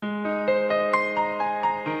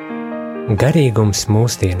Garīgums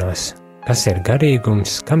mūsdienās. Kas ir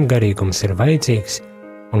garīgums, kam garīgums ir vajadzīgs,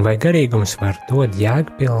 un vai garīgums var dot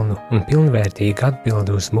jēgpilnu un pilnvērtīgu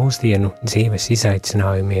atbildi uz mūsdienu dzīves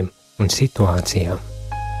izaicinājumiem un situācijām?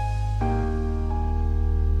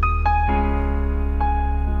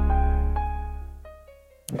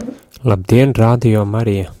 Labdien, Radio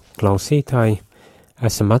Marija klausītāji!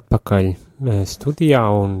 Esam atpakaļ studijā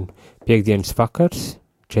un piektdienas vakars,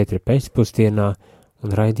 4 pēcpusdienā, un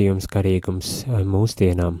raidījums garīgums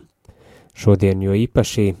mūsdienām. Šodien jo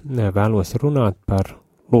īpaši vēlos runāt par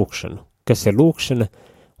lūgšanu. Kas ir lūgšana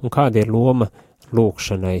un kāda ir loma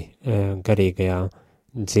lūgšanai garīgajā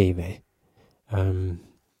dzīvē?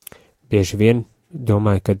 Bieži vien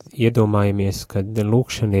iedomājamies, ka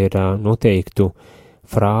lūgšana ir noteiktu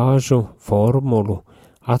frāžu, formulu,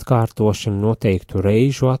 atkārtošanu, noteiktu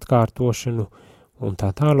reižu atkārtošanu un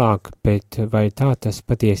tā tālāk, bet vai tā tas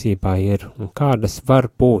patiesībā ir un kādas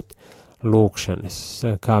var būt lūgšanas,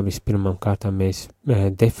 kā vispirmām kārtām mēs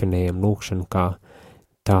definējam lūgšanu kā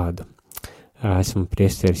tādu. Esmu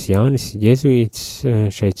priesteris Jānis Jezuīts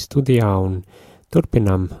šeit studijā un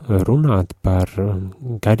turpinām runāt par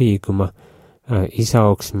garīguma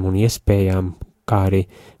izaugsmu un iespējām, kā arī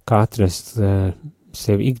kā atrast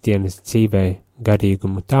sev ikdienas dzīvē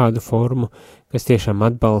garīgumu tādu formu, kas tiešām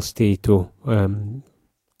atbalstītu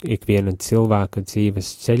ikviena cilvēka dzīves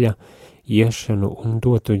ceļa iešanu un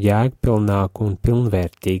dotu jēgpilnāku un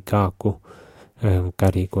pilnvērtīgāku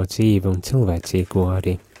garīgo dzīvi un cilvēcīgo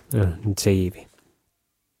arī dzīvi.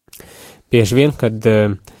 Bieži vien, kad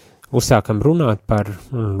uzsākam runāt par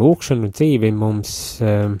lūgšanu dzīvi, mums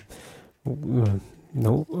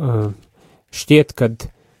šķiet, kad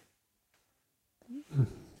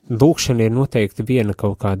lūgšana ir noteikti viena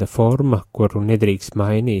kaut kāda forma, kuru nedrīkst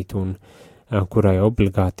mainīt un kurai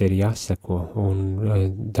obligāti ir jāseko, un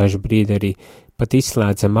daži brīdi arī pat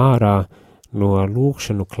izslēdzam ārā no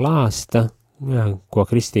lūgšanu klāsta, ko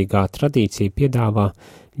kristīgā tradīcija piedāvā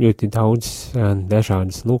ļoti daudz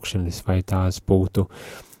dažādas lūgšanas, vai tās būtu,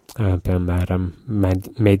 piemēram,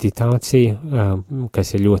 meditācija, kas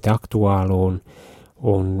ir ļoti aktuāla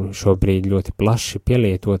un šobrīd ļoti plaši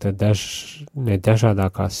pielietota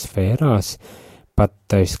dažādākās sfērās, pat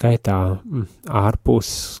tai skaitā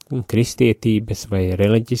ārpus kristietības vai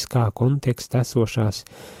reliģiskā konteksta esošās,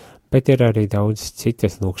 bet ir arī daudz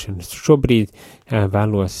citas lūgšanas. Šobrīd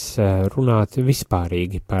vēlos runāt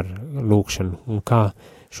vispārīgi par lūgšanu un kā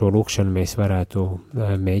šo lūgšanu mēs varētu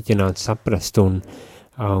mēģināt saprast un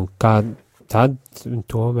kā tad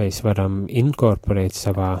to mēs varam inkorporēt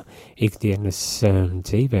savā ikdienas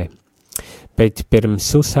dzīvē. Bet pirms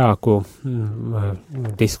uzsāku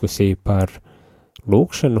diskusiju par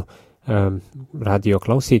lūgšanu, radio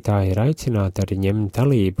klausītāji ir aicināti arī ņemt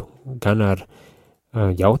dalību gan ar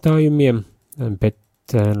jautājumiem, bet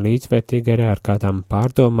līdzvērtīgi arī ar kādām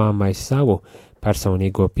pārdomām vai savu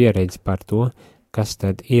personīgo pieredzi par to, kas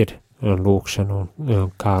tad ir lūgšana un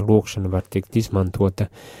kā lūgšana var tikt izmantota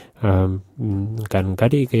gan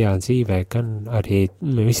garīgajā dzīvē, gan arī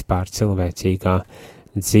vispār cilvēcīgā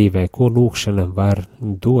dzīvē, ko lūgšana var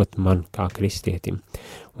dot man kā kristietim.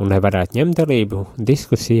 Un, lai varētu ņemt dalību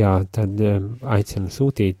diskusijā, tad aicinu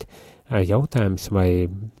sūtīt jautājumus vai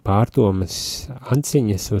pārdomas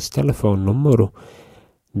atziņas uz telefonu numuru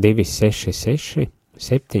 266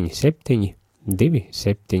 77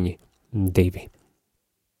 272.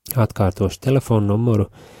 Atkārtošu telefonu numuru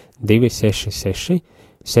 266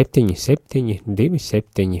 77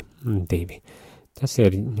 272. Tas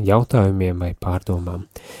ir jautājumiem vai pārdomām.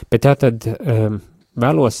 Bet tātad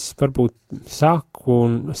vēlos varbūt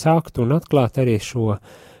sākt un atklāt arī šo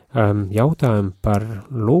jautājumu par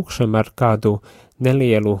lūgšanu ar kādu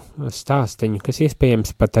nelielu stāsteņu, kas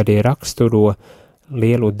iespējams pat arī raksturo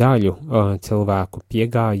lielu daļu cilvēku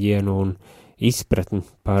piegājienu un izpratni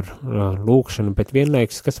par lūgšanu, bet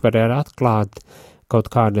vienlaikus, kas var arī atklāt kaut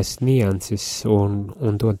kādas nianses un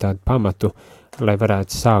dot tādu pamatu, lai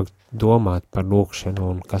varētu sākt domāt par lūgšanu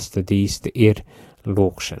un kas tad īsti ir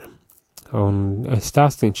lūgšana. Un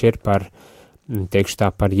stāstiņš ir par, teikšu tā,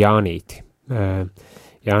 par Jānīti.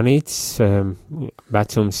 Jānītis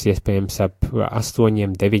vecums iespējams ap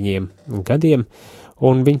 8, 9 gadiem,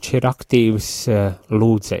 un viņš ir aktīvs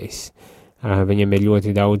lūdzējs. Viņam ir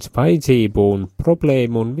ļoti daudz vajadzību un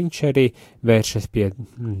problēmu, un viņš arī vēršas pie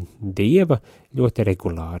Dieva ļoti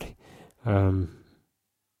regulāri.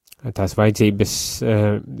 Tās vajadzības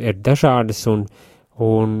ir dažādas, un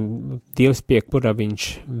Dievs, pie kura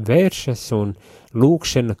viņš vēršas, un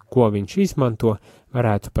lūgšana, ko viņš izmanto,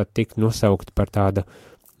 varētu pat tikt nosaukt par tādu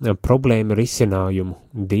problēmu risinājumu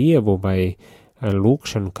Dievu vai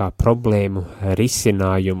lūgšanu kā problēmu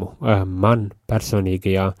risinājumu man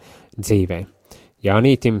personīgajā dzīvē.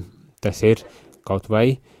 Jānītim tas ir kaut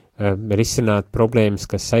vai risināt problēmas,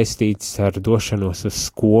 kas saistītas ar došanos uz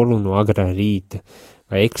skolu no agrā rīta,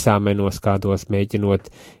 vai eksāmenos kādos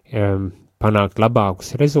mēģinot panākt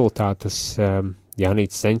labākus rezultātus.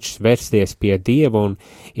 Jānīts cenšas vērsties pie Dieva un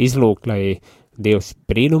izlūgt, lai Dievs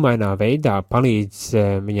brīnumainā veidā palīdz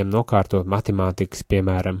viņam nokārtot matemātikas,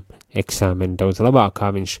 piemēram, eksāmeni daudz labāk,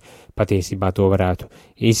 kā viņš patiesībā to varētu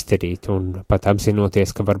izdarīt, un pat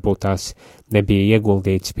apzinoties, ka varbūt tās nebija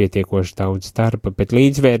ieguldīts pietiekoši daudz darba, bet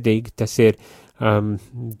līdzvērtīgi tas ir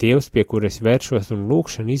Dievs, pie kuras vēršos, un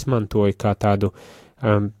lūkšanu izmantoju kā tādu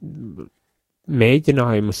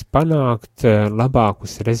mēģinājumus panākt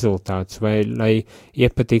labākus rezultātus, vai lai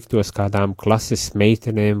iepatiktos kādām klases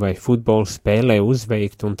meitenēm vai futbola spēlē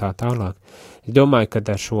uzveikt un tā tālāk. Es domāju, ka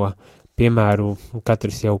ar šo piemēru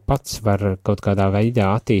katrs jau pats var kaut kādā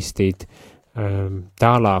veidā attīstīt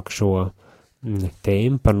tālāk šo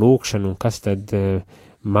tēmu par lūkšanu, un kas tad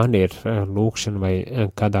man ir lūkšana, vai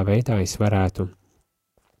kādā veidā es varētu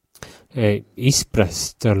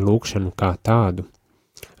izprast lūkšanu kā tādu.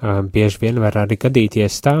 Bieži vien var arī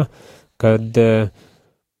gadīties tā, kad,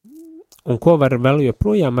 un ko var vēl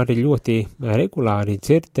joprojām arī ļoti regulāri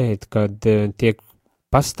dzirdēt, kad tiek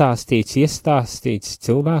pastāstīts, iestāstīts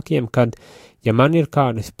cilvēkiem, kad, ja man ir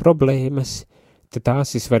kādas problēmas, tad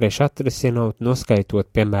tās es varēšu atrisināt, noskaitot,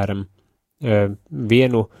 piemēram,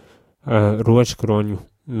 vienu rožkroņu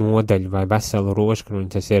nodaļu vai veselu rožkroņu,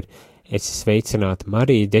 tas ir, es sveicinātu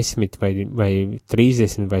Mariju 10 vai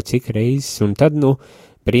 30 vai cik reizes, un tad,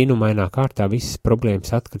 brīnumainā kārtā visas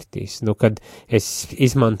problēmas atkritīs. Kad es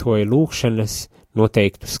izmantoju lūkšanas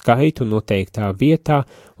noteiktu skaitu, noteiktā vietā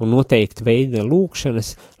un noteiktu veida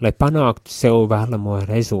lūkšanas, lai panāktu sev vēlamo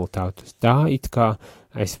rezultātu. Tā it kā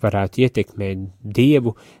es varētu ietekmēt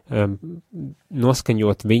Dievu,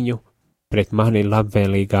 noskaņot viņu pret mani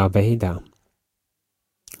labvēlīgā veidā.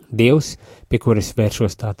 Dievs, pie kuras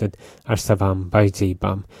vēršos tātad ar savām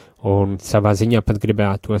vajadzībām, un savā ziņā pat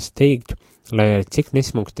gribētos teikt, lai cik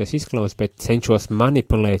nesmuks tas izklaus, bet cenšos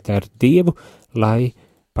manipulēt ar Dievu, lai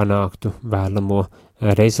panāktu vēlamo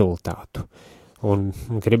rezultātu. Un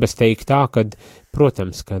gribas teikt tā, kad,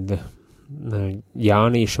 protams, kad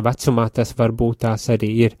Jānīša vecumā tas varbūt tās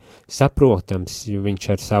arī ir saprotams, jo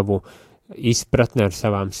viņš ar savu izpratni, ar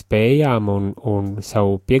savām spējām un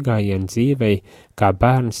savu piegājienu dzīvei, kā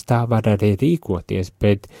bērns tā var arī rīkoties,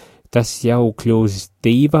 bet tas jau kļūst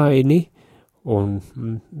dīvaini un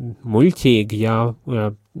muļķīgi, jā,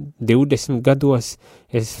 20 gados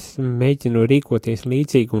es mēģinu rīkoties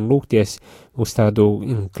līdzīgi un lūgties uz tādu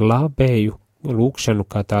glābēju lūkšanu,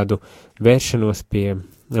 kā tādu vēršanos pie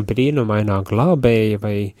brīnumainā glābēja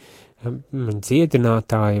vai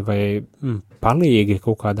dziedinātāja vai palīgi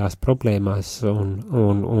kaut kādās problēmās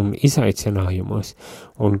un izaicinājumos.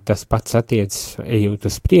 Un tas pats attiec ejot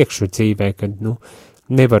uz priekšu dzīvē, kad,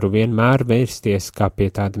 nevaru vienmēr vērsties kā pie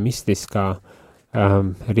tāda mistiskā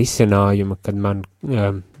risinājuma, kad man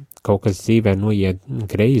kaut kas dzīvē noiet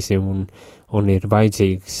greizi un ir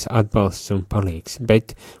vajadzīgs atbalsts un palīgs.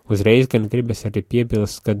 Bet uzreiz gan gribas arī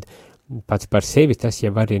piebilst, kad pats par sevi tas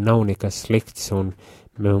jau arī nav nekas slikts, un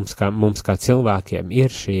mums kā cilvēkiem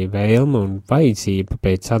ir šī vēlme un vajadzība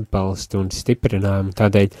pēc atbalsta un stiprinājuma,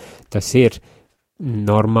 tādēļ tas ir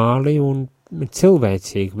normāli un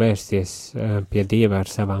cilvēcīgi vērsties pie Dieva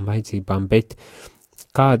ar savām vajadzībām, bet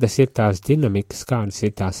kādas ir tās dinamikas, kādas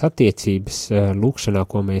ir tās attiecības lūkšanā,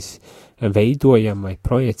 ko mēs veidojam vai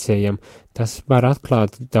projicējam, tas var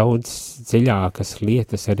atklāt daudz dziļākas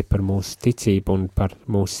lietas arī par mūsu ticību un par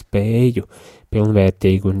mūsu spēju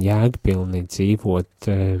pilnvērtīgi un jēgpilni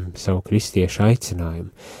dzīvot savu kristiešu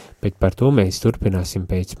aicinājumu. Bet par to mēs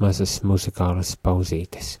turpināsim pēc mazas muzikālas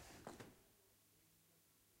pauzītes.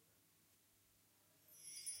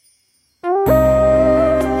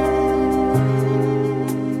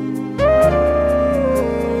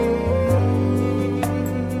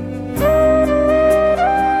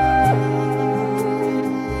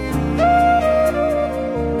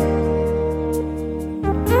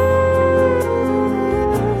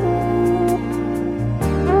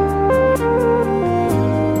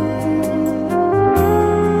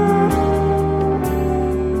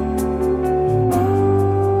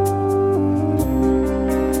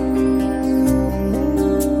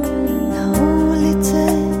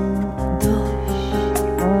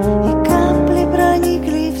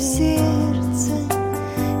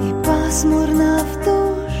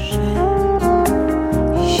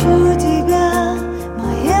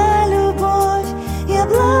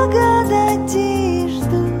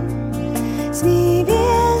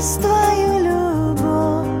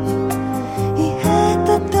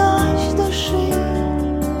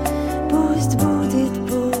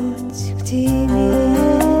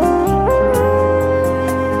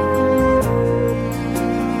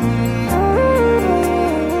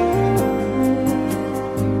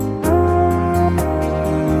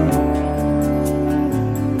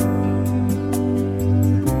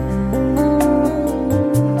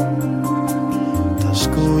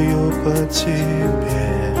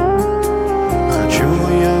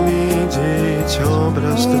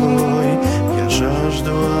 образ Твой, я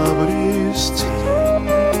жажду обрести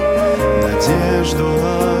надежду,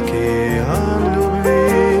 океан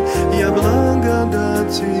любви, я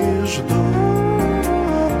благодати жду,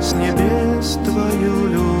 с небес Твою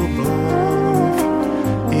любовь,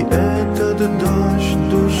 и этот дождь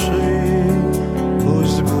души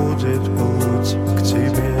пусть будет путь к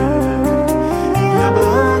Тебе. Я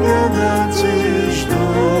благодати жду,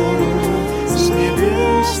 с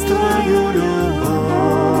небес Твою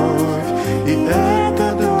любовь, и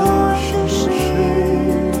этот дождь души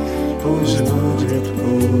пусть будет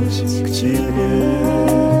путь к Тебе.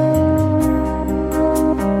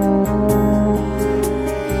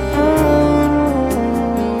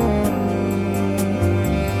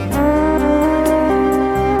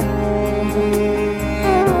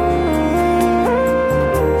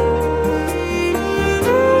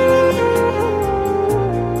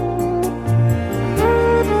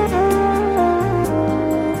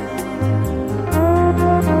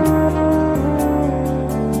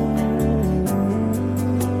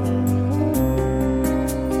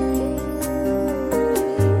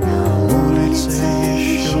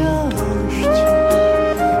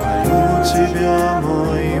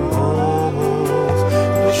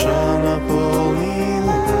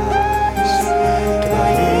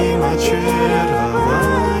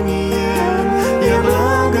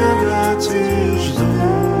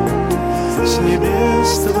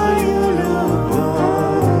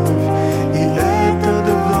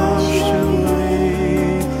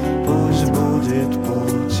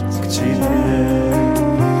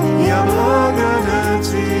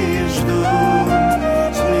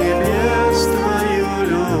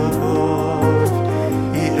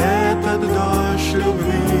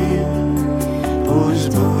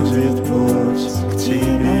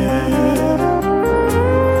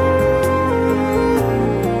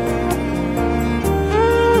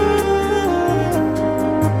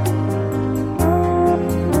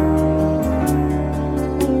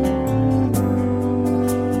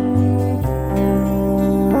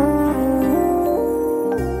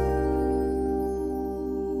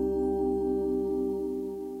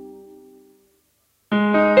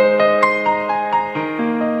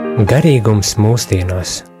 Garīgums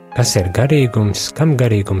mūsdienās. Kas ir garīgums, kam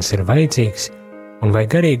garīgums ir vajadzīgs, un vai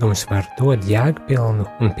garīgums var dot jēgpilnu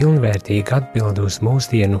un pilnvērtīgu atbildi uz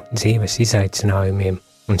mūsdienu dzīves izaicinājumiem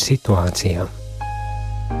un situācijām?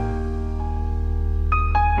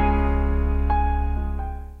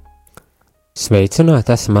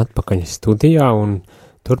 Sveicināti, esam atpakaļ studijā un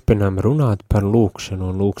turpinām runāt par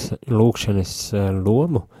lūgšanu un lūgšanas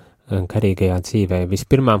lomu garīgajā dzīvē.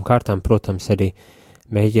 Vispirmām kārtām, protams, arī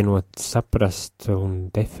mēģinot saprast un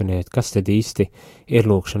definēt, kas tad īsti ir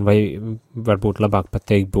lūgšana, vai varbūt labāk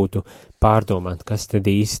pateikt būtu pārdomāt, kas tad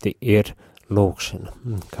īsti ir lūgšana.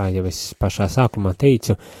 Kā jau es pašā sākumā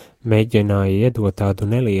teicu, mēģināju iedot tādu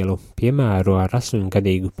nelielu piemēru ar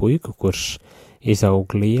 8-gadīgu puiku, kurš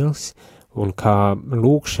izaug liels, un kā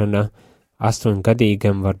lūgšana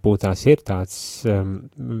 8-gadīgam varbūt tās ir tāds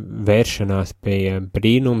vēršanās pie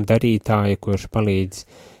brīnuma darītāja, kurš palīdz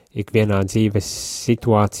ikvienā dzīves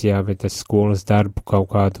situācijā, vai tas skolas darbu, kaut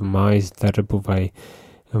kādu mājas darbu vai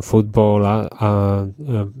futbola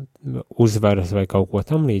uzvaras vai kaut ko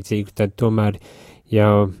tam līdzīgu, tad tomēr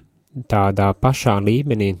jau tādā pašā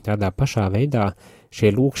līmenī, tādā pašā veidā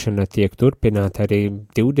šie lūgšana tiek turpināta arī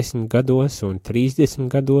 20 gados un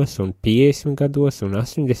 30 gados un 50 gados un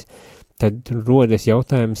 80, tad rodas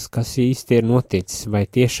jautājums, kas īsti ir noticis, vai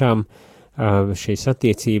tiešām šīs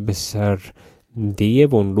attiecības ar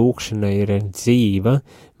Dievu un lūgšana ir dzīva,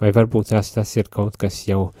 vai varbūt tas ir kaut kas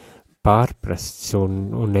jau pārprasts un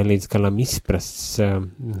nelīdz galam izprasts,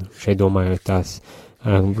 šeit domājot tās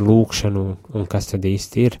lūgšanu un kas tad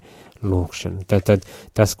īsti ir lūgšana. Tad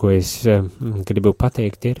tas, ko es gribu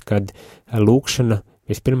pateikt, ir, kad lūgšana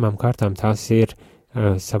vispirmām kārtām tās ir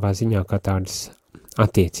savā ziņā kā tādas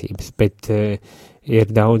attiecības, bet ir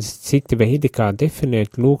daudz citi veidi, kā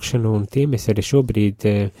definēt lūgšanu, un tiem es arī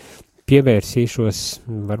šobrīd pievērsīšos,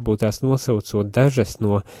 varbūt tās nosaucot dažas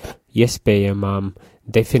no iespējamām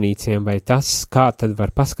definīcijām, vai tas, kā tad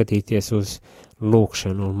var paskatīties uz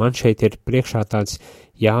lūgšanu. Un man šeit ir priekšā tāds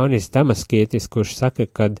Jānis Damaskietis, kurš saka,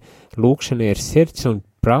 ka lūgšana ir sirds un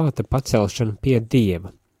prāta pacelšana pie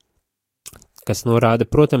Dieva, kas norāda,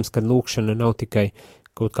 protams, ka lūgšana nav tikai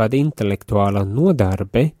kaut kāda intelektuāla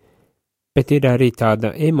nodarbe, bet ir arī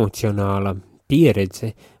tāda emocionāla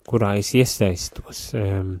pieredze, kurā es iesaistos.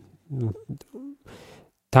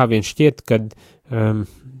 Tā vien šķiet, kad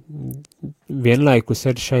vienlaikus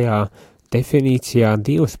ar šajā definīcijā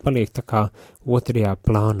Dievs paliek tā kā otrajā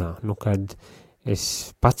plānā, kad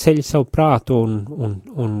es paceļu savu prātu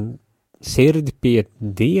un sirdi pie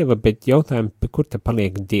Dieva, bet jautājumu, kur te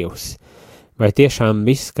paliek Dievs? Vai tiešām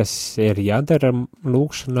viss, kas ir jādara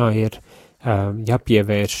lūkšanā, ir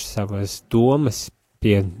jāpievērš savas domas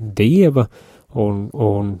pie Dieva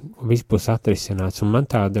un viss būs atrisināts? Un man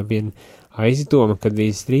tāda viena aizdoma, ka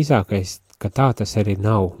visdrīzākais, ka tā tas arī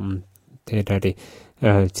nav. Un te ir arī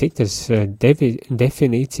citas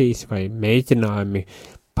definīcijas vai mēģinājumi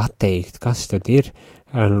pateikt, kas tad ir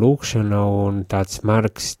lūkšana, un tāds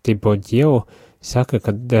Marks Tiboģio saka,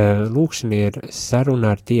 ka lūkšana ir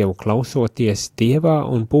saruna ar Dievu, klausoties Dievā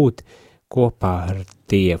un būt kopā ar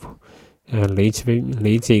Dievu.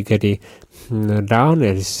 Līdzīgi arī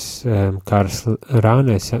Rāneris, Kārs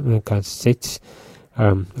Rāneris, kāds cits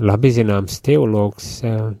labi zināms teologs,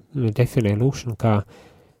 definē lūkšanu kā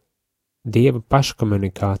Dieva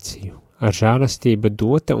paškomunikāciju, ar žēlastību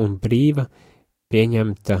dota un brīva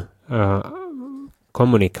pieņemta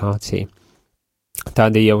komunikācija.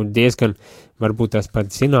 Tādi jau diezgan, varbūt tās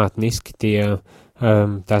pat zinātniski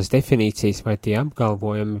tās definīcijas vai tie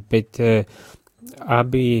apgalvojumi, bet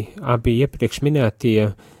abi iepriekš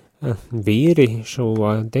minētie vīri šo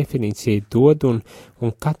definīciju dod,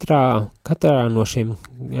 un katrā no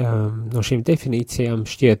šīm definīcijām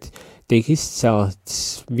šķiet tiek izcelts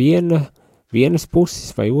vienas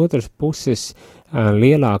puses vai otras puses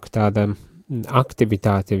lielāka tāda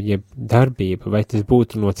aktivitāte, jeb darbība, vai tas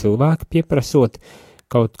būtu no cilvēka pieprasot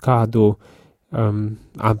kaut kādu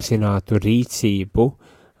apzinātu rīcību,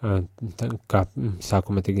 kā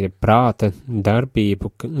sākumā tikai prāta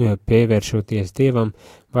darbību, pievēršoties Dievam,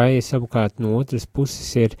 vai savukārt no otras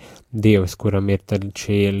puses ir Dievs, kuram ir tad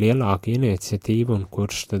šī lielāka iniciatīva un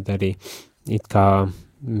kurš tad arī it kā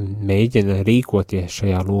mēģina rīkoties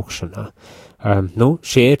šajā lūkšanā.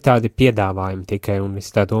 Šie ir tādi piedāvājumi tikai, un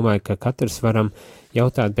es tā domāju, ka katrs varam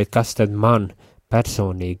jautāt, bet kas tad man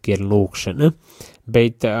personīgi ir lūkšana?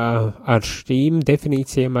 Bet ar šīm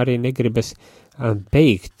definīcijām arī negribas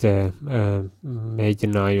beigt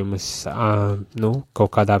mēģinājumus,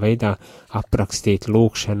 kaut kādā veidā aprakstīt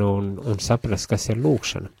lūkšanu un saprast, kas ir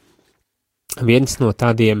lūkšana. Viens no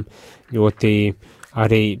tādiem ļoti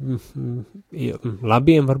arī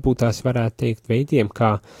labiem, varbūt tās varētu teikt, veidiem,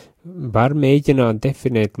 kā var mēģināt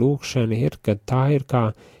definēt lūkšanu, ir, ka tā ir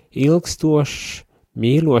kā ilgstošs,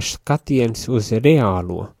 mīlošs skatiens uz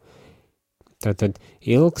reālo. Tātad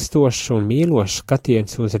ilgstošs un mīlošs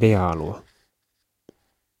skatiens uz reālo.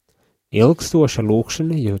 Ilgstoša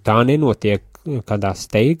lūkšana, jo tā nenotiek kādā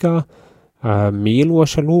steigā,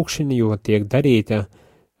 mīloša lūkšana, jo tiek darīta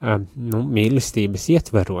mīlestības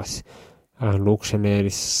ietveros. Lūkšana ir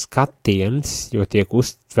skatiens, jo tiek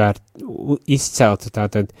izcelta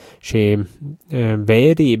tātad šī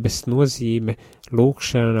vērības nozīme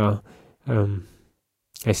lūkšanā.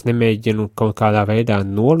 Es nemēģinu kaut kādā veidā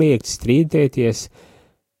noliegt, strīdēties,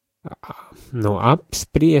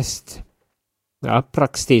 apspriest,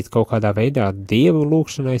 aprakstīt kaut kādā veidā Dievu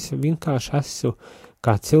lūkšanai. Es vienkārši esmu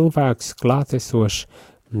kā cilvēks klātesošs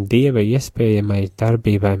Dieva iespējamai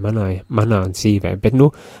darbībai manā dzīvē. Bet,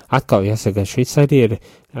 atkal jāsaka, šis arī ir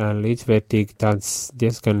līdzvērtīgi tāds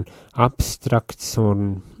diezgan abstrakts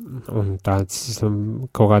un tāds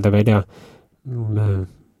kaut kādā veidā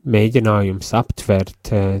mēģinājums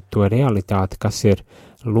aptvert to realitāti, kas ir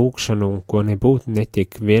lūkšana un ko nebūtu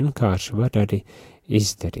netik vienkārši var arī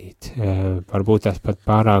izdarīt. Varbūt tas pat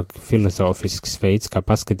pārāk filozofisks veids, kā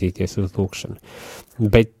paskatīties uz lūkšanu.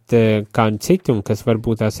 Bet kādu citu, kas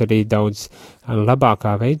varbūt tās arī daudz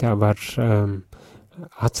labākā veidā var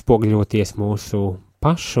atspogļoties mūsu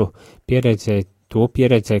pašu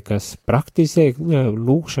pieredzē, kas praktizē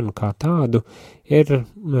lūkšanu kā tādu, ir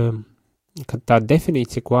tā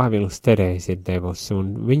definīcija, ko Āvils Terēze ir devusi, un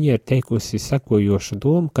viņa ir teikusi sekojošu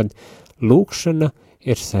domu, kad lūkšana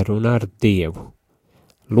ir saruna ar Dievu.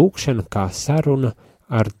 Lūkšana kā saruna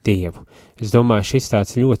ar Dievu. Es domāju, šis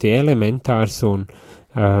tāds ļoti elementārs un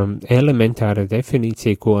elementāra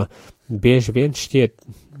definīcija, ko bieži vien šķiet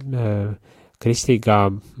kristīgā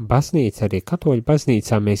baznīca, arī katoļu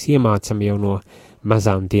baznīcā mēs iemācam jau no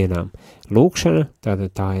mazām dienām. Lūkšana,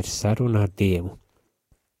 tā ir saruna ar Dievu.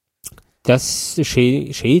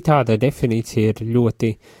 Šī tāda definīcija ir ļoti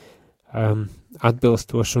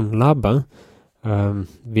atbilstoša un laba,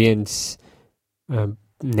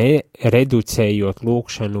 nereducējot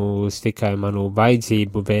lūkšanu uz tikai manu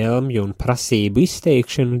vajadzību, vēlmju un prasību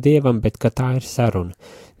izteikšanu Dievam, bet ka tā ir saruna.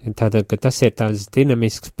 Tātad, ka tas ir tāds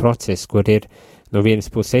dinamisks process, kur ir no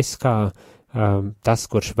vienas puses kā tas,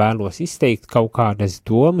 kurš vēlos izteikt kaut kādas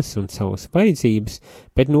domas un savas vajadzības,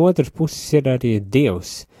 bet no otras puses ir arī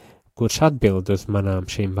Dievs, kurš atbild uz manām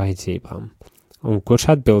šīm vajadzībām. un kurš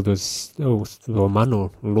atbild uz to manu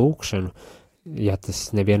lūkšanu, ja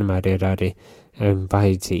tas nevienmēr ir arī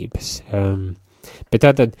vajadzības. Bet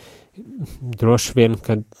tātad droši vien,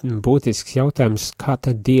 kad būtisks jautājums, kā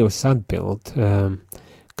tad Dievs atbild,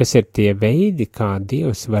 kas ir tie veidi, kā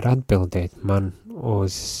Dievs var atbildēt man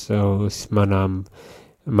uz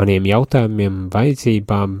maniem jautājumiem,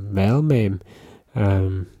 vajadzībām, vēlmēm,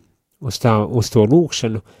 uz to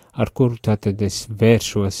lūkšanu, ar kuru tātad es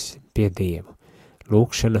vēršos pie Dievu.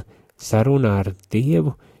 Lūkšana sarunā ar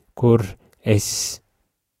Dievu, kur es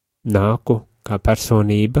nāku kā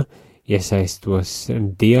personība, iesaistos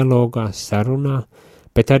dialogā, sarunā,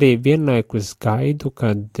 bet arī vienlaikus gaidu,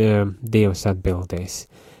 kad Dievs atbildēs.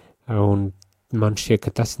 Un man šķiet,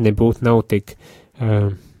 ka tas nav tik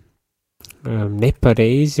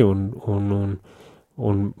nepareizi un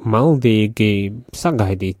maldīgi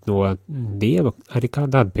sagaidīt no Dieva arī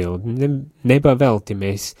kādu atbildi. Nebavelti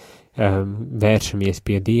mēs vēršamies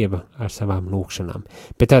pie Dieva ar savām lūkšanām.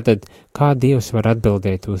 Bet tātad, kā Dievs var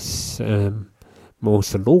atbildēt uz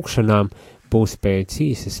mūsu lūkšanām, būs pēc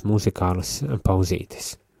īsas muzikālas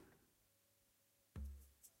pauzītes.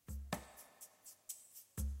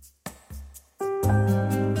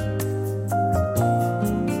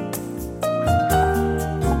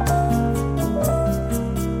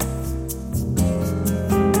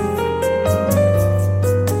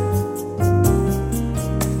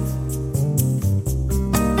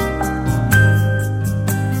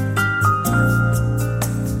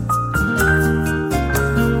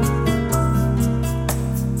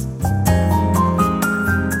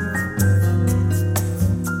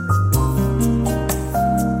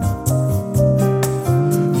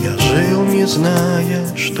 Зная,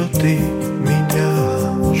 что ты меня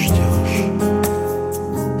ждешь.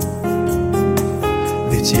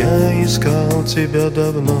 Ведь я искал тебя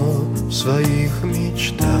давно в своих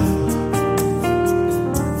мечтах.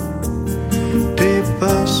 Ты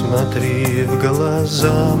посмотри в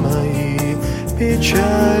глаза мои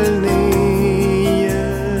печальные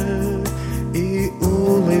и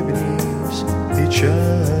улыбнись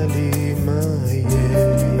печали моей.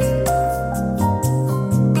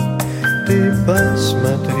 Ты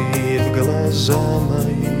посмотри в глаза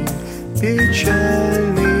мои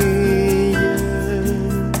печальные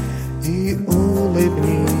и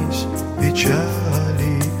улыбнись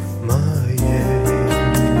печали моей.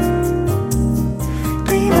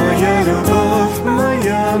 Ты моя любовь,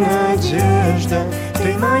 моя надежда, ты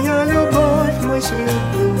моя любовь, мой свет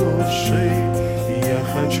души. Я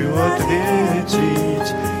хочу ответить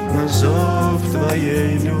на зов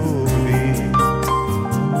твоей любви.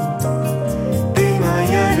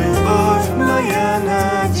 Моя любовь, моя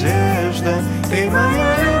надежда, ты моя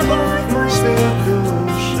любовь, мой свет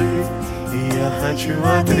души. И я хочу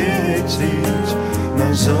ответить на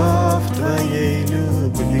зов твоей любви.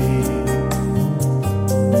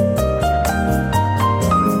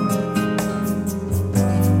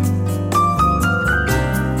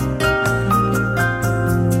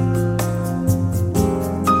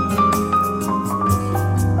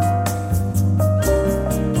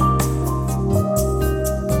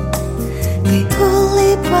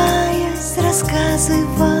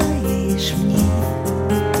 Рассказываешь мне,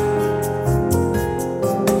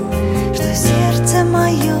 что сердце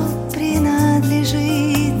мое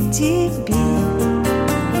принадлежит тебе.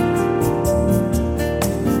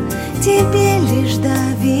 Тебе лишь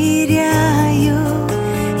доверяю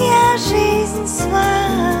я жизнь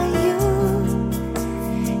свою,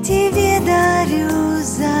 тебе дарю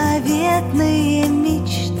заветные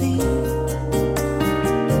мечты.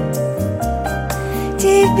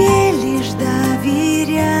 Тебе лишь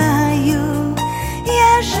доверяю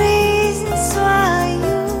я жизнь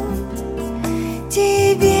свою,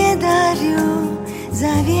 тебе дарю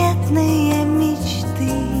заветные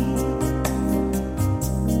мечты.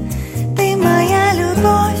 Ты моя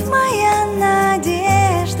любовь, моя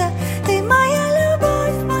надежда, ты моя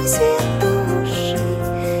любовь, мой свет души.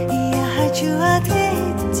 И я хочу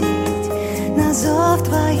ответить на зов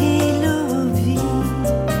твоей любви.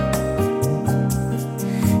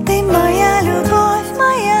 Ты моя любовь,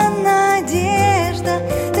 моя надежда,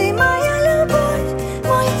 ты моя любовь,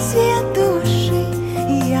 мой свет души.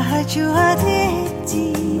 И я хочу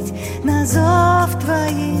ответить на зов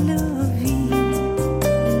твоей любви.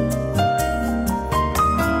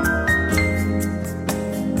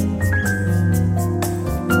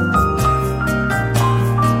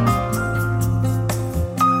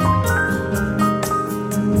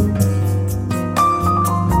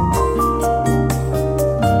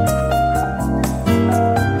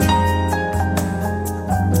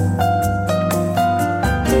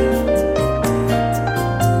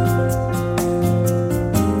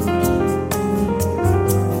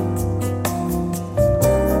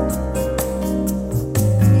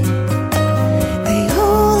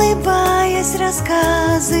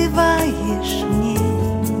 называешь мне,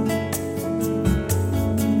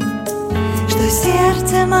 что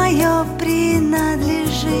сердце мое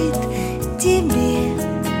принадлежит тебе.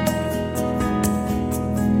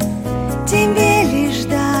 Тебе лишь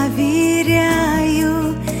доверяю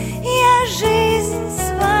я жизнь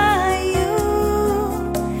свою,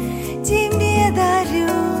 тебе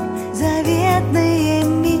дарю заветные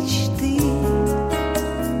мечты.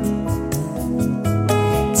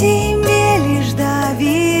 Тебе лишь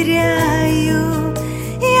доверяю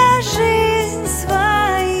я жизнь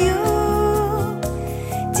свою,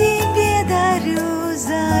 тебе дарю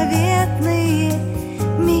заветные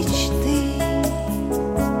мечты.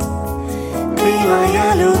 Ты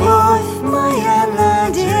моя любовь, моя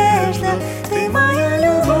надежда, ты моя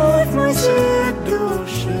любовь, мой свет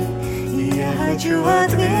души, и я хочу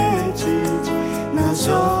ответить на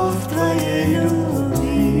зов твоей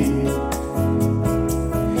любви.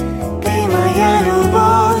 Ты моя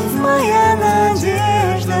любовь, моя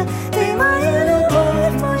надежда, ты моя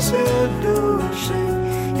любовь, мой свет души,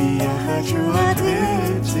 и я хочу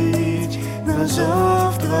ответить на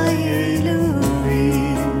зов твоей любви.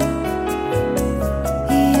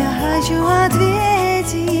 Хочу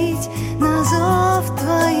ответить на зов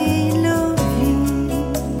твоей любви.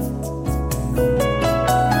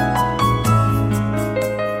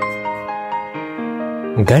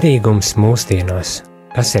 Garīgums mūsdienās.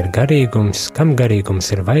 Kas ir garīgums, kam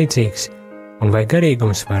garīgums ir vajadzīgs, un vai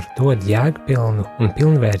garīgums var dot jēgpilnu un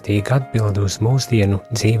pilnvērtīgu atbildi uz mūsdienu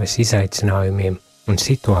dzīves izaicinājumiem un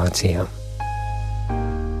situācijām?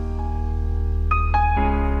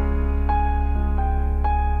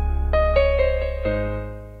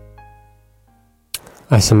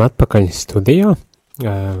 Esam atpakaļ studijā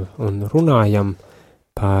un runājam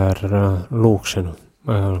par lūkšanu.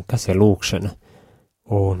 Kas ir lūkšana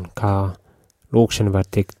un kā lūkšana var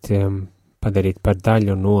tikt padarīt par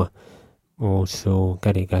daļu no mūsu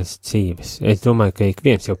garīgās dzīves. Es domāju, ka ik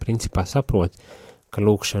viens jau principā saprot, ka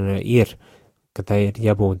lūkšana ir, ka tai ir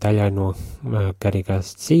jābūt daļai no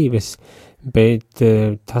garīgās dzīves, bet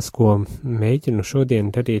tas, ko mēģinu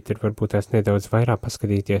šodien darīt, ir varbūt tās nedaudz vairāk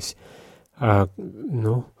paskatīties,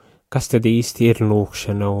 kas tad īsti ir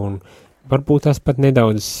lūkšana, un varbūt tās pat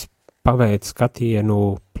nedaudz pavērt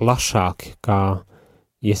skatienu plašāk, kā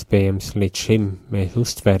iespējams līdz šim mēs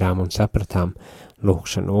uztvērām un sapratām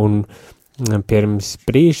lūkšanu. Un pirms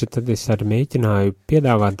brīža tad es arī mēģināju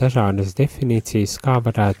piedāvāt dažādas definīcijas, kā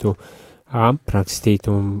varētu aprakstīt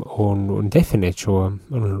un definēt šo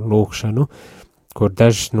lūkšanu, kur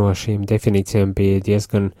dažas no šīm definīcijām bija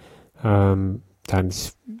diezgan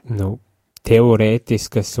tādas,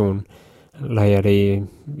 teorētiskas un, lai arī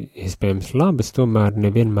iespējams labas, tomēr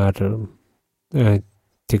nevienmēr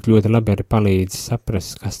tik ļoti labi arī palīdz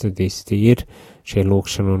saprast, kas tad īsti ir šie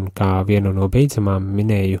lūkšana, un kā viena no beidzamām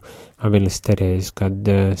minēju Aviles Terēzu, kad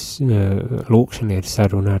lūkšana ir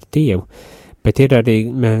saruna ar Dievu, bet ir arī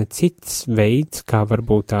cits veids, kā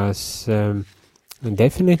varbūt tās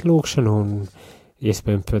definēt lūkšanu, un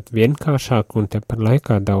iespējams pat vienkāršāk, un te par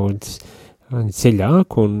laikā daudz dziļāk,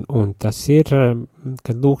 un tas ir,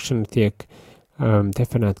 kad lūkšana tiek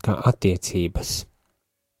definēta kā attiecības.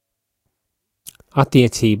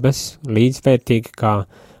 Attiecības līdzvērtīgi kā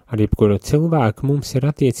ar jebkuru cilvēku mums ir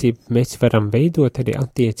attiecība, mēs varam veidot arī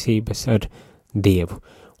attiecības ar Dievu.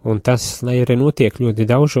 Un tas, lai arī notiek ļoti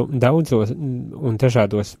daudzos un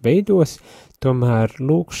dažādos veidos, tomēr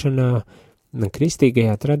lūkšana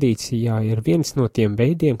kristīgajā tradīcijā ir viens no tiem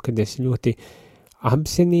veidiem, kad es ļoti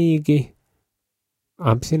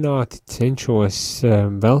apzināti cenšos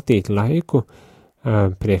veltīt laiku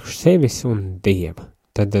priekš sevis un Dieva.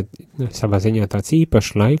 Tad savā ziņā tāds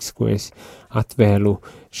īpašs laiks, ko es atvēlu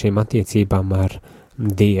šīm attiecībām ar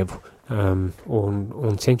Dievu,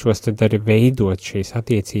 un cenšos tad arī veidot šīs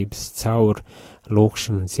attiecības caur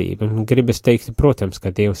lūkšanu dzīvi. Un gribas teikt, protams,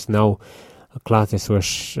 ka Dievs nav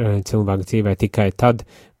klātesošs cilvēku dzīvē tikai tad,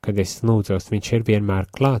 kad es lūdzos, viņš ir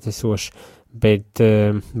vienmēr klātesošs, bet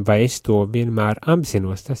vai es to vienmēr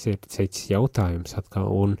apzinos, tas ir cits jautājums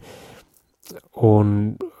atkal,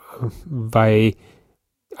 un vai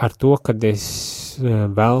ar to, kad es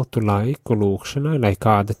veltu laiku lūkšanai, lai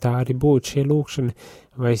kāda tā arī būtu šie lūkšana,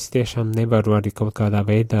 vai es tiešām nevaru arī kaut kādā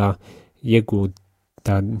veidā iegūt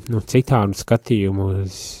tādu citādu skatījumu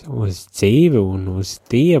uz dzīvi un uz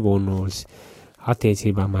Dievu un uz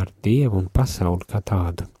attiecībām ar Dievu un pasauli kā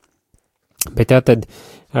tādu. Bet tātad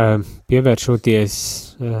pievēršoties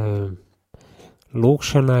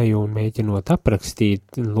lūkšanai un mēģinot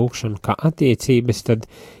aprakstīt lūkšanu kā attiecības, tad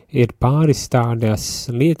ir pāris tādas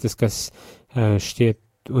lietas, kas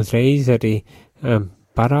šķiet uzreiz arī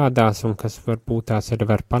parādās un kas varbūt tās arī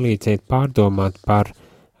var palīdzēt pārdomāt par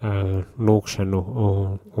lūkšanu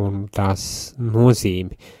un tās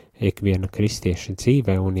nozīmi ikviena kristieša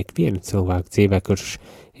dzīvē un ikviena cilvēka dzīvē, kurš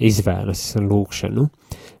izvēlas lūkšanu.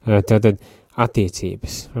 Tātad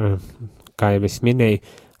attiecības, kā jau es minēju,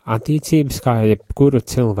 attiecības kā jebkuru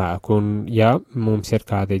cilvēku, un ja mums ir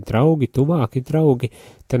kādi draugi, tuvāki draugi,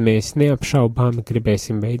 tad mēs neapšaubāmi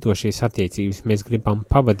gribēsim veidot šīs attiecības, mēs gribam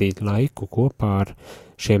pavadīt laiku kopā ar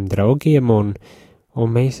šiem draugiem, un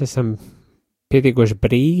mēs esam pietiekoši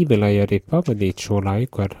brīvi, lai arī pavadītu šo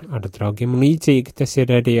laiku ar draugiem, un līdzīgi tas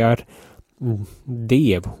ir arī ar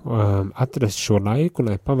Dievu, atrast šo laiku,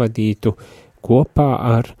 lai pavadītu kopā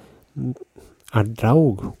ar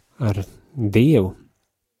draugu, ar Dievu.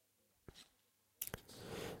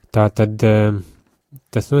 Tātad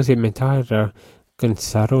tas nozīmē, tā ir gan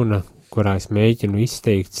saruna, kurā es mēģinu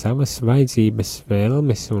izteikt savas vajadzības,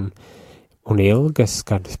 vēlmes un ilgas,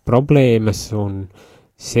 kādas problēmas un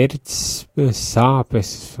sirds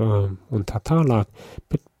sāpes un tā tālāk,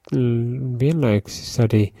 bet vienlaikus es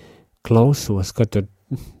arī klausos, ka tad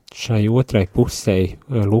šai otrai pusē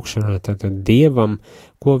lūkšanā, tātad Dievam,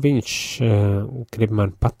 ko viņš grib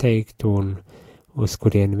man pateikt un uz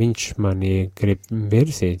kurien viņš mani grib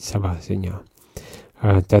virzīt savā ziņā.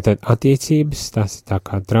 Tātad attiecības, tās ir tā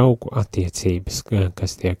kā draugu attiecības,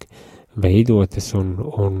 kas tiek veidotas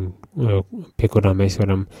un pie kurām mēs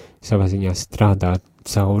varam savā ziņā strādāt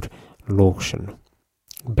caur lūkšanu.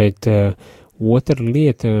 Bet otra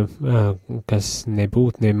lieta, kas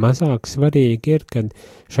nebūtu ne mazāk svarīga, ir, kad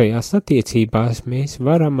šajās attiecībās mēs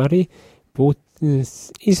varam arī būt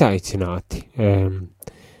izaicināti.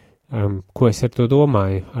 Ko es ar to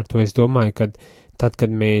domāju? Ar to es domāju, ka tad, kad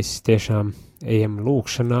mēs tiešām ejam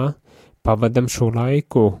lūkšanā, pavadam šo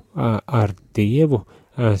laiku ar Dievu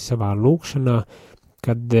savā lūkšanā,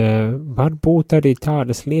 kad var būt arī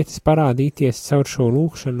tādas lietas parādīties caur šo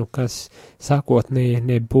lūkšanu, kas sākotnēji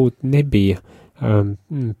nebija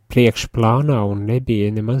priekšplānā un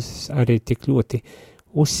nebija nemaz arī tik ļoti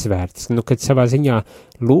uzsvērts. Kad savā ziņā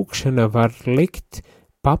lūkšana var likt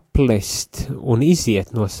paplest un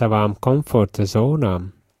iziet no savām komforta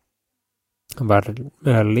zonām, var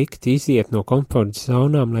likt iziet no komforta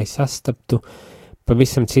zonām, lai sastaptu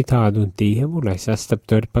pavisam citādu Dievu, lai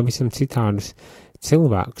sastaptu arī pavisam citādus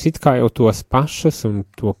cilvēkus, it kā jau tos pašus un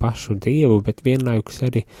to pašu Dievu, bet vienlaikus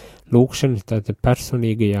arī lūkšana tāda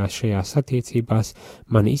personīgajā šajās attiecībās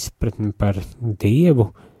man izpratni par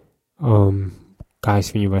Dievu, kā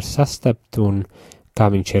es viņu varu sastapt un kā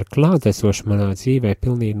viņš ir klātesošs manā dzīvē,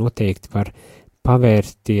 pilnīgi noteikti var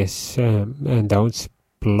pavērties daudz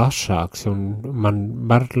plašāks un man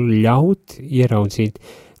var ļaut ieraudzīt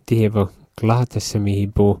Dieva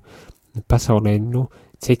klātesamību pasaulē,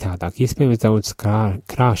 citādāk, iespējams daudz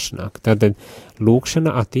krāšnāk. Tātad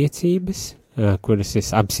lūkšana attiecības, kuras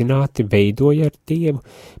es apzināti veidoju ar Dievu,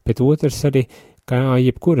 bet otrs arī, kā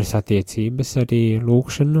jebkuras attiecības, arī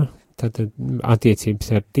lūkšana, tātad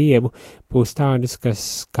attiecības ar Dievu būs tādas, kas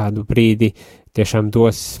kādu brīdi tiešām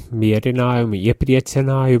dos mierinājumu,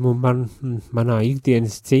 iepriecinājumu manā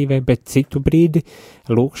ikdienas dzīvē, bet citu brīdi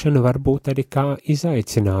lūkšana var būt arī kā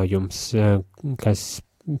izaicinājums, kas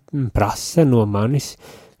prasa no manis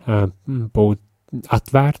būt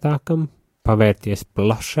atvērtākam, pavērties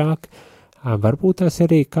plašāk, varbūt tās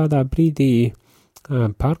arī kādā brīdī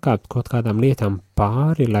pārkāpt kaut kādām lietām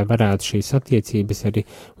pāri, lai varētu šīs attiecības arī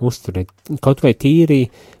uzturēt. Kaut vai tīri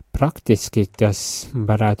praktiski tas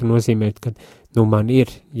varētu nozīmēt, ka man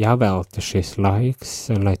ir jāvelta šis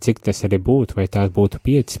laiks, lai cik tas arī būtu, vai tās būtu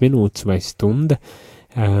 5 minūtes vai stunda,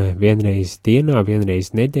 vienreiz dienā,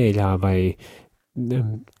 vienreiz nedēļā, vai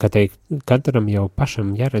katram jau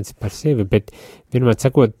pašam jāredz par sevi, bet vienmēr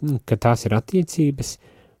sakot, ka tās ir attiecības,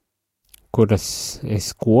 kuras es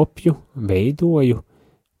kopju, veidoju,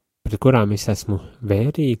 pret kurām es esmu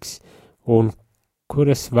vērīgs un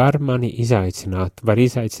kuras var mani izaicināt. Var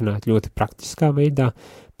izaicināt ļoti praktiskā veidā,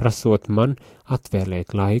 prasot man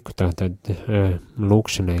atvēlēt laiku tātad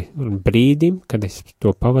lūkšanai brīdim, kad es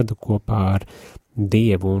to pavadu kopā ar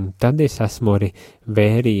Dievu, un tad es esmu arī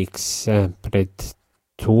vērīgs pret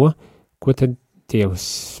to, ko tad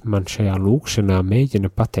Dievs man šajā lūkšanā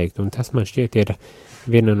mēģina pateikt, un tas man šķiet ir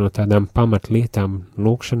viena no tādām pamatlietām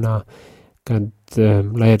lūkšanā, kad,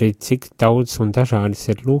 lai arī cik daudz un dažādas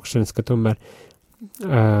ir lūkšanas, ka tomēr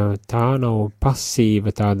tā nav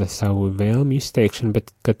pasīva tāda savu vēlmi izteikšana,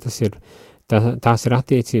 bet ka tās ir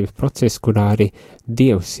attiecības process, kurā arī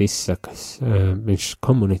Dievs izsakas, viņš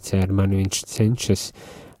komunicē ar mani, viņš cenšas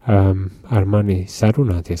ar mani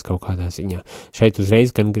sarunāties kaut kādā ziņā. Šeit uzreiz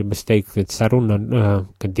gan gribas teikt, ka saruna,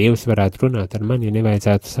 ka Dievs varētu runāt ar mani,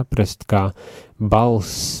 nevajadzētu saprast kā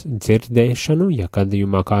balss dzirdēšanu, ja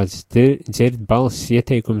gadījumā kāds dzird balss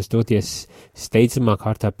ieteikums doties steidzamā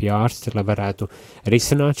kārtā pie ārsta, lai varētu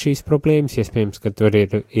risināt šīs problēmas, iespējams, ka tur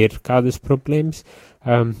ir kādas problēmas,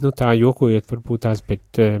 tā jokojot varbūt tās, bet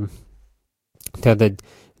tātad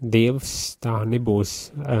Dievs tā nebūs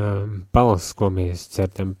balss, ko mēs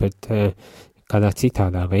dzirdam, bet kādā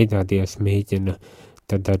citādā veidā Dievs mēģina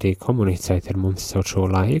tad arī komunicēt ar mums caur šo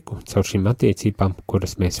laiku, caur šīm attiecībām,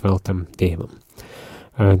 kuras mēs veltam Dievam.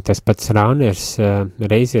 Tas pats Rāners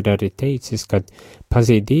reiz ir arī teicis, ka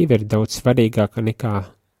pazīt Dievu ir daudz svarīgāka nekā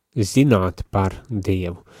zināt par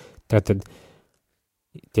Dievu. Tātad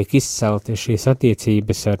tiek izcelti šīs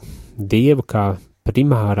attiecības ar Dievu kā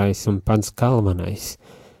primārais un pats galvenais.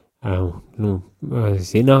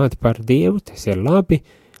 Zināt par Dievu, tas ir labi,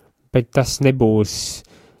 bet tas nebūs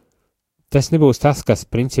tas, kas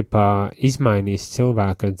principā izmainīs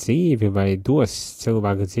cilvēka dzīvi vai dos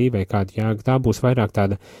cilvēka dzīvei kādu jēgu. Tā būs vairāk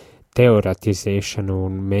tāda teoretizēšana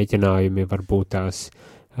un mēģinājumi varbūt tās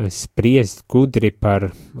spriest gudri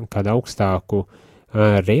par kādu augstāku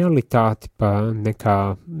realitāti nekā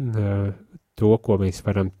to, ko mēs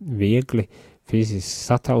varam viegli fiziski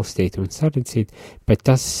sataustīt un saredzīt, bet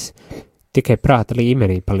tas tikai prāta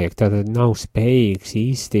līmenī paliek, tad nav spējīgs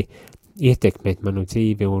īsti ietekmēt manu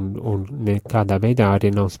dzīvi un nekādā veidā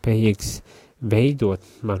arī nav spējīgs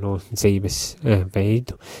veidot manu dzīves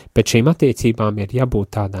veidu, bet šīm attiecībām ir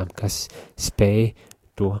jābūt tādām, kas spēj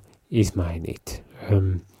to izmainīt.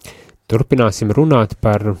 Turpināsim runāt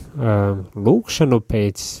par lūkšanu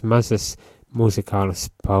pēc mazas muzikālas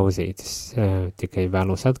pauzītes. Tikai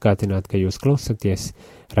vēlos atgādināt, ka jūs klausaties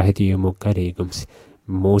raidījumu Garīgums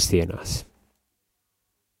mūsdienās.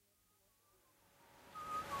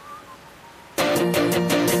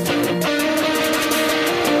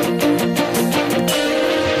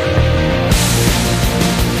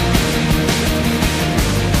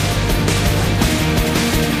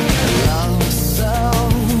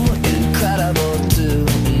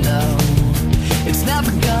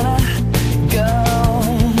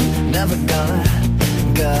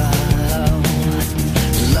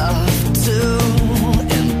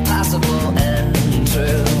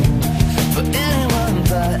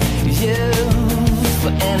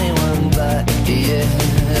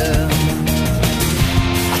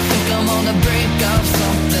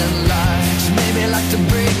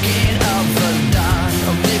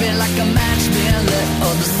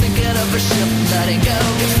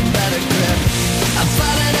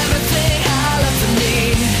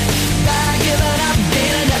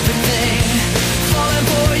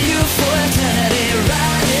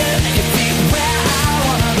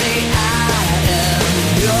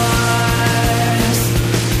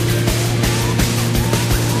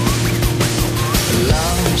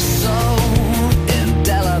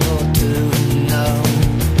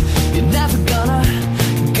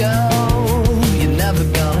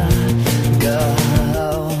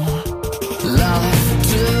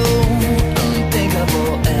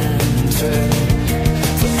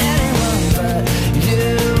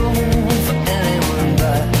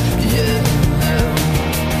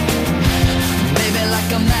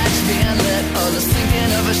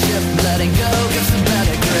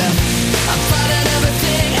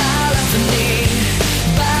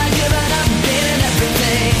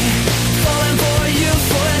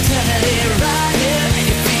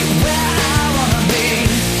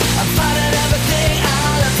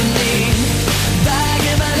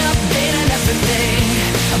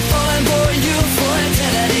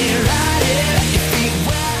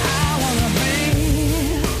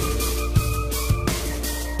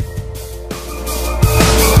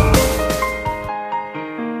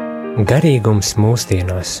 Garīgums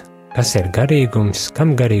mūsdienās. Kas ir garīgums,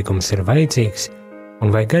 kam garīgums ir vajadzīgs,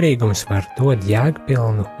 un vai garīgums var dot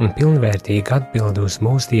jēgpilnu un pilnvērtīgu atbildi uz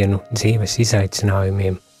mūsdienu dzīves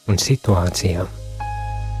izaicinājumiem un situācijām?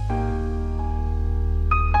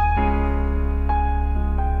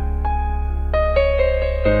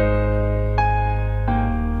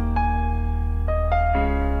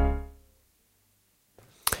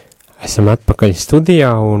 Esam atpakaļ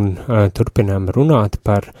studijā un turpinām runāt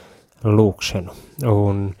par lūkšanu.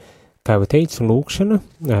 Un, kā jau teicu, lūkšana,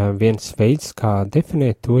 viens veids, kā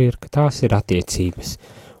definēt to, ir, ka tās ir attiecības.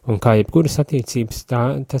 Un kā jebkuras attiecības,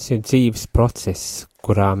 tas ir dzīves process,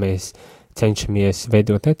 kurā mēs cenšamies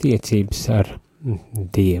veidot attiecības ar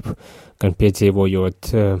Dievu. Gan piedzīvojot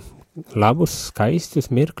labus, skaistus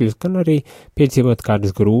mirkļus, gan arī piedzīvot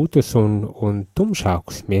kādus grūtus un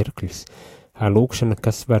tumšākus mirkļus. lūkšana,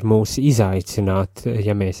 kas var mūs izaicināt,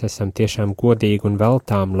 ja mēs esam tiešām godīgi un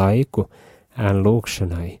veltām laiku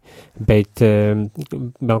lūkšanai. Bet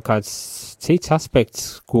vēl kāds cits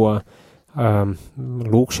aspekts, ko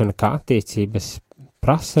lūkšana kā attiecības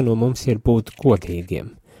prasa no mums, ir būt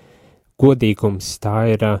godīgiem. Godīgums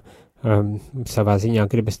tā ir savā ziņā,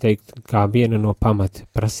 gribas teikt, kā viena no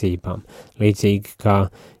pamatprasībām. Līdzīgi kā,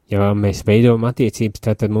 ja mēs veidojam attiecības,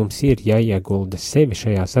 tad mums ir jāiegulda sevi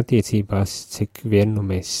šajās attiecībās, cik vien nu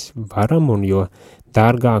mēs varam, un jo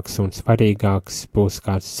dārgāks un svarīgāks būs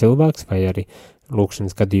kāds cilvēks, vai arī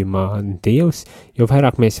lūkšanas gadījumā Dievs, jo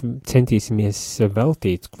vairāk mēs centīsimies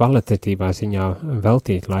veltīt, kvalitatīvā ziņā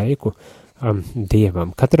veltīt laiku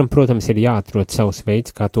Dievam. Katram, protams, ir jāatrod savs veids,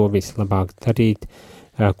 kā to vislabāk darīt,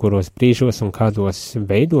 kuros brīžos un kādos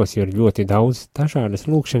veidos, jo ir ļoti daudz dažādas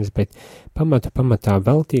lūkšanas, bet pamatā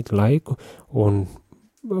veltīt laiku un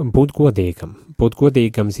būt godīgam. Būt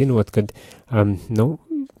godīgam, zinot, kad,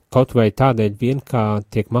 kaut vai tādēļ vien, kā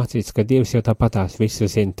tiek mācīts, ka Dievs jau tāpatās visu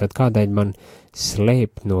zina, tad kādēļ man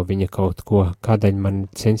slēpt no viņa kaut ko, kādēļ man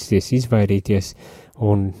censties izvairīties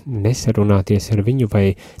un nesarunāties ar viņu,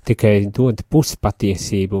 vai tikai dod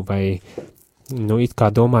puspatiesību, vai, it kā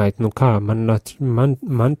domājot, kā,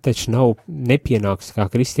 man taču nepienāks kā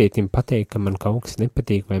kristietim pateikt, ka man kaut kas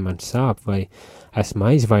nepatīk, vai man sāp, vai esmu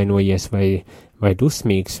aizvainojies, vai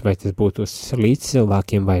dusmīgs, vai tas būtu uz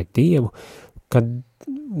līdzcilvēkiem vai Dievu, kad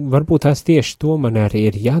varbūt tās tieši to man arī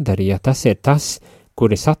ir jādara, ja tas ir tas,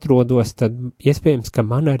 kur es atrodos, tad iespējams, ka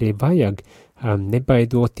man arī vajag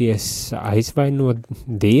nebaidoties aizvainot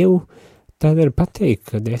Dievu, tad ir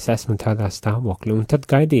pateikt, ka es esmu tādā stāvoklī, un tad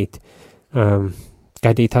gaidīt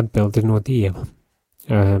atbildi no Dieva.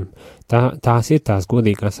 Tās ir tās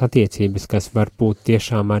godīgās attiecības, kas var būt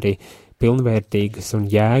tiešām arī pilnvērtīgas un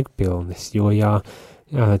jēgpilnas, jo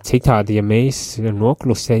citādi, ja mēs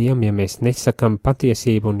noklusējam, ja mēs nesakam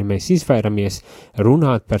patiesību un ja mēs izvairamies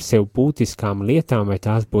runāt par sev būtiskām lietām, vai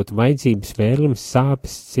tās būtu vajadzības, vēlmes,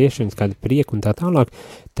 sāpes, ciešanas, kāda prieka un tā tālāk,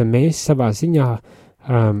 tad mēs savā ziņā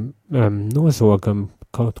nozogam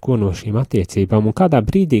kaut ko no šīm attiecībām. Un kādā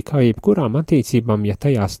brīdī, kā jebkurām attiecībām, ja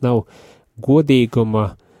tajās nav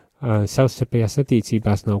godīguma, savstarpējās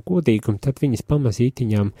attiecībās nav godīguma, tad viņas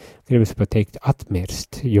pamazītiņām, gribas pateikt,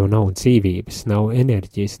 atmirst, jo nav dzīvības, nav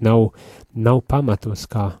enerģijas, nav pamatos,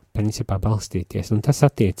 kā principā balstīties. Un tas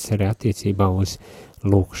attiecas arī attiecībā uz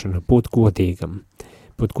lūkšanu, būt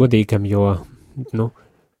godīgam, jo,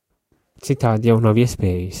 citādi jau nav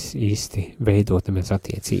iespējas īsti veidotamies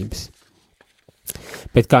attiecības.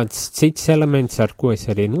 Bet kāds cits elements, ar ko es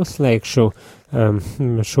arī noslēgšu,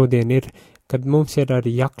 šodien ir, kad mums ir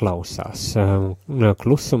arī jāklausās,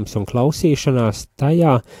 klusums un klausīšanās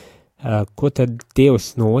tajā, ko tad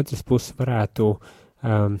Dievs no otras puses varētu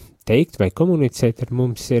teikt vai komunicēt ar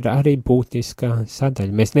mums, ir arī būtiska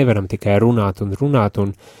sadaļa. Mēs nevaram tikai runāt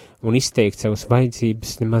un izteikt savas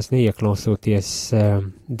vajadzības, nemaz neieklausoties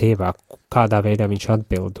Dievā, kādā veidā viņš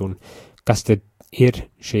atbild un kas tad ir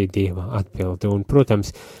šī Dieva atbilde. Un,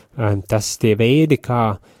 protams, tas tie veidi,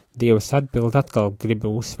 kā Dievs atbild, atkal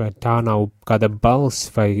gribu uzsvērt, tā nav kāda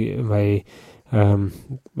balss vai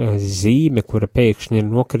zīme, kura pēkšņi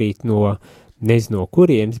nokrīt no nezinu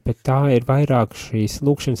kurienes, bet tā ir vairāk šīs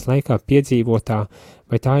lūkšanas laikā piedzīvotā,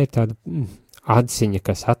 vai tā ir tāda atziņa,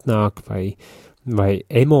 kas atnāk, vai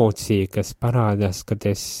emocija, kas parādās, kad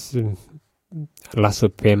es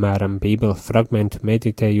lasot, piemēram, Bībeles fragmentu,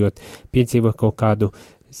 meditējot, piedzīvo kaut kādu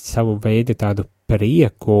savu veidu tādu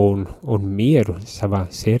prieku un mieru savā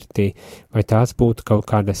sirdī, vai tās būtu kaut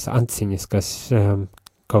kādas atziņas, kas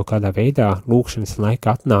kaut kādā veidā lūkšanas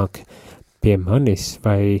laikā atnāk pie manis,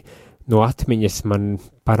 vai no atmiņas man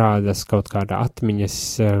parādās kaut kāda atmiņas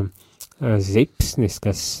zipsnis,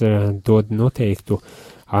 kas dod noteiktu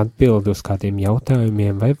atbildi uz kādiem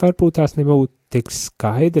jautājumiem, vai varbūt tās nebūtu tik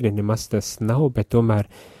skaidri, nemaz tas nav, bet tomēr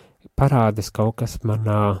parādas kaut kas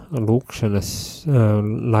manā lūkšanas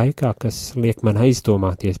laikā, kas liek man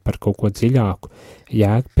aizdomāties par kaut ko dziļāku,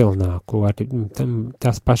 jēgpilnāku,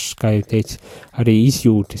 tās pašas, kā jau teicu, arī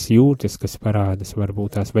jūtas, kas parādas,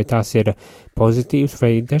 varbūt tās, vai tās ir pozitīvas,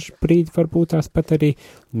 vai dažbrīd varbūt tās pat arī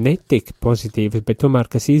netik pozitīvas, bet tomēr,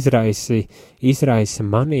 kas izraisa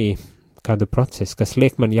manī kādu procesu, kas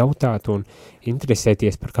liek man jautāt un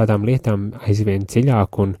interesēties par kādām lietām aizvien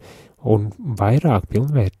dziļāk un vairāk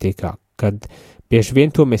pilnvērtīgāk, kad bieži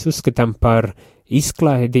vien to mēs uzskatām par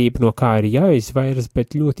izklaidību, no kā ir jāizvairas,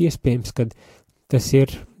 bet ļoti iespējams, kad tas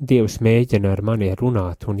ir Dievs mēģina ar mani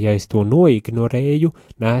runāt, un ja es to noignorēju,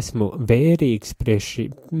 neesmu vērīgs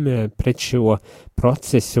pret šo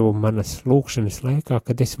procesu manas lūkšanas laikā,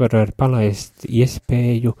 kad es varu palaist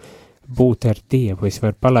iespēju būt ar Dievu, es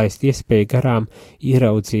varu palaist iespēju garām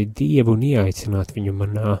ieraudzīt Dievu un ieaicināt viņu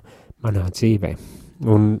manā dzīvē.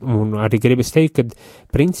 Un arī gribas teikt, ka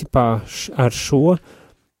principā ar šo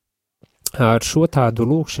tādu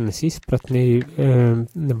lūkšanas izpratni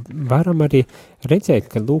varam arī redzēt,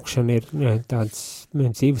 ka lūkšana ir tāds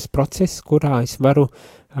dzīves process, kurā es varu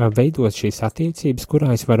veidot šīs attiecības,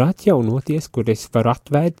 kurā es varu atjaunoties, kur es varu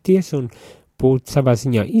atvērties un būt savā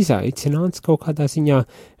ziņā izaicināts kaut kādā ziņā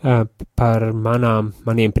par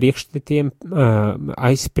maniem priekšstatiem,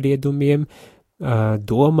 aizspriedumiem,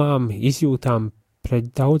 domām, izjūtām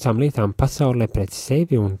pret daudzām lietām pasaulē, pret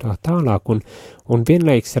sevi un tā tālāk, un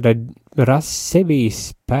vienlaiks rast sevī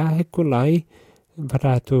spēku, lai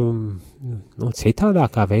varētu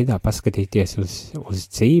citādākā veidā paskatīties uz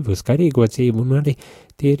dzīvi, uz garīgo dzīvi un arī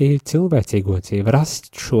tīri cilvēcīgo dzīvi,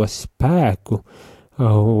 rast šo spēku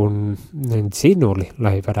un dzinuli,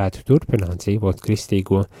 lai varētu turpināt dzīvot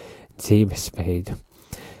kristīgo dzīvesveidu.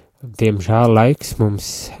 Diemžēl laiks mums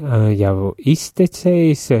jau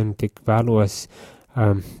iztecējis, un tik vēlos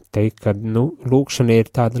teikt, ka lūkšana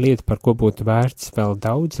ir tāda lieta, par ko būtu vērts vēl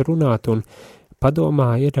daudz runāt, un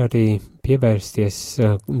padomā ir arī pievērsties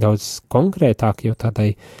daudz konkrētāk, jo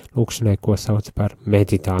tādai lūkšanai, ko sauc par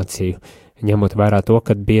meditāciju. Ņemot vērā to,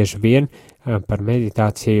 ka bieži vien par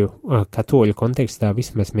meditāciju katoļu kontekstā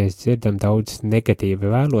vismaz mēs dzirdam daudz negatīvi,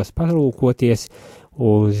 vēlos palūkoties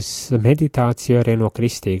uz meditāciju arī no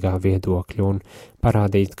kristīgā viedokļa un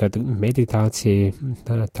parādīt, ka meditācija,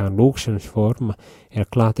 tā lūkšanas forma ir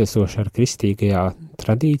klātesoša ar kristīgajā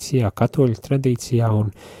tradīcijā, katoļu tradīcijā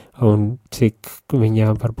un cik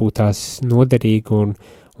viņā varbūt tās noderīga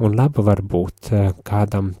un laba var būt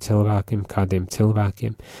kādiem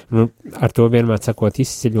cilvēkiem. Ar to vienmēr sakot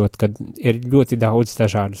izceļot, ka ir ļoti daudz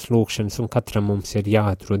dažādas lūkšanas un katram mums ir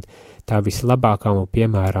jāatrod tā vislabākā un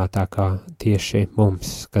piemērātākā tieši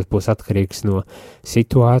mums, kas būs atkarīgs no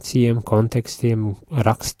situācijiem, kontekstiem,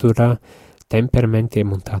 raksturā, temperamentiem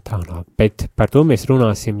un tā tālāk. Bet par to mēs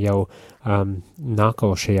runāsim jau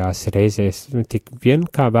nākošajās reizēs. Tik vien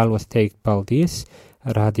kā vēlos teikt paldies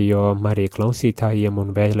Radio Marija klausītājiem un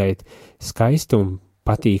vēlēt skaistu un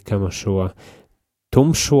patīkamu šo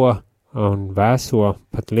tumšo un vēso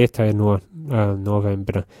pat lietaino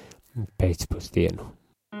novembra pēcpusdienu.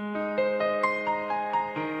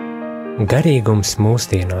 Garīgums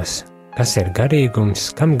mūsdienās. Kas ir garīgums,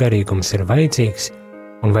 kam garīgums ir vajadzīgs,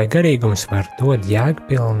 un vai garīgums var dot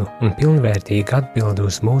jēgpilnu un pilnvērtīgu atbildi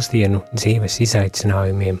uz mūsdienu dzīves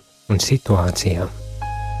izaicinājumiem un situācijām?